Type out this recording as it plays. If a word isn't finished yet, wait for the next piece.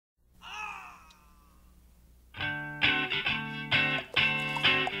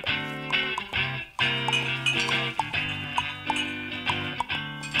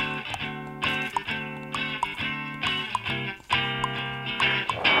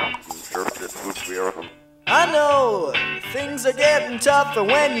I know things are getting tougher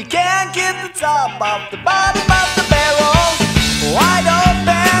when you can't get the top off the bottom of the barrel. Wide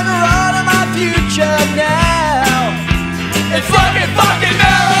open, run of my future now. It's fucking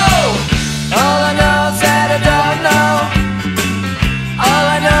narrow.